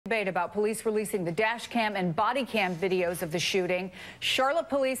Debate about police releasing the dash cam and body cam videos of the shooting. Charlotte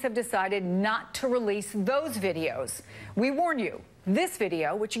police have decided not to release those videos. We warn you, this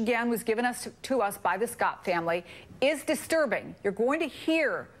video, which again was given to us by the Scott family, is disturbing. You're going to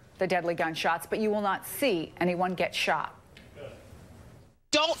hear the deadly gunshots, but you will not see anyone get shot.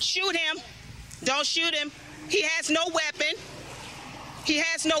 Don't shoot him. Don't shoot him. He has no weapon. He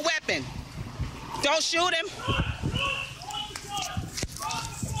has no weapon. Don't shoot him.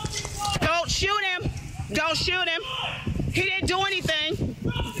 Don't shoot him. Don't shoot him. He didn't do anything.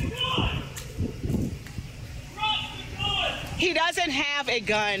 He doesn't have a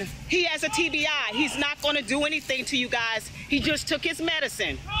gun. He has a TBI. He's not going to do anything to you guys. He just took his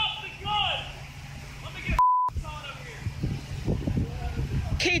medicine.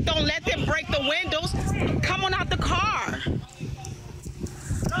 Keith, don't let them break the windows. Come on out the car.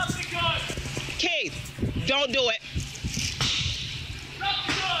 Keith, don't do it.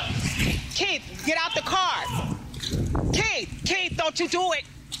 Keith, get out the car. Keith, don't you do it.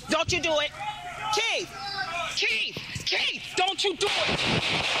 Don't you do it. Keith, don't you do it.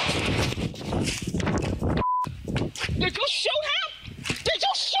 Did you shoot him? Did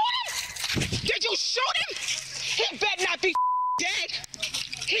you shoot him? Did you shoot him? He better not be dead.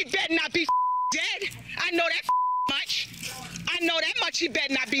 He better not be dead. I know that much. I know that much he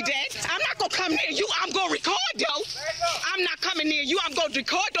better not be dead. I'm not going to come near you. I'm going to record, though. I'm not coming near you. I'm going to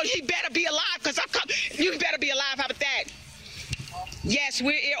record, though. He better be alive, because I'm coming. You better be alive. How about that? Yes,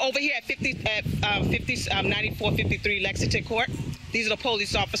 we're over here at 9453 Lexington Court. These are the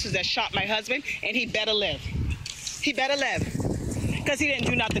police officers that shot my husband, and he better live. He better live, because he didn't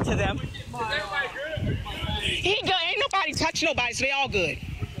do nothing to them. He good. Ain't nobody touch nobody, so they all good.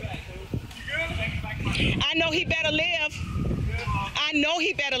 I know he better live. I know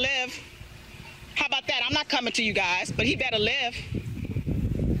he better live. How about that? I'm not coming to you guys, but he better live.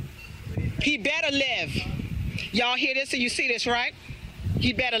 He better live. Y'all hear this and you see this, right?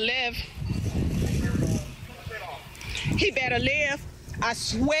 He better live. He better live. I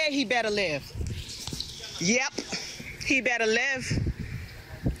swear he better live. Yep. He better live.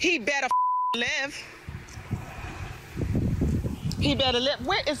 He better live. He better live.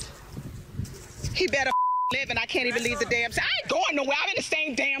 Where is... He better live, and I can't even leave the damn... I ain't going nowhere. I'm in the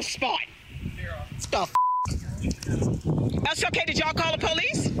same damn spot. The That's okay. Did y'all call the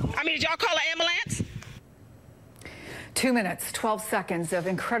police? Did y'all call an ambulance? 2 minutes, 12 seconds of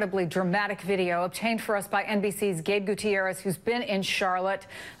incredibly dramatic video obtained for us by NBC's Gabe Gutierrez, who's been in Charlotte.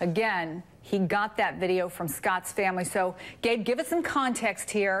 Again, he got that video from Scott's family. So, Gabe, give us some context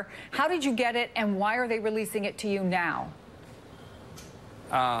here. How did you get it, and why are they releasing it to you now?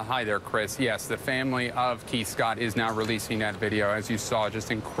 Hi there, Chris. Yes, the family of Keith Scott is now releasing that video. As you saw, just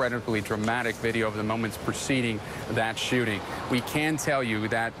incredibly dramatic video of the moments preceding that shooting. We can tell you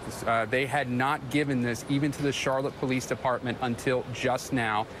that they had not given this even to the Charlotte Police Department until just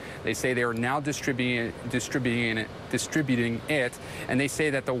now. They say they are now distributing it, and they say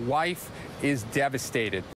that the wife is devastated.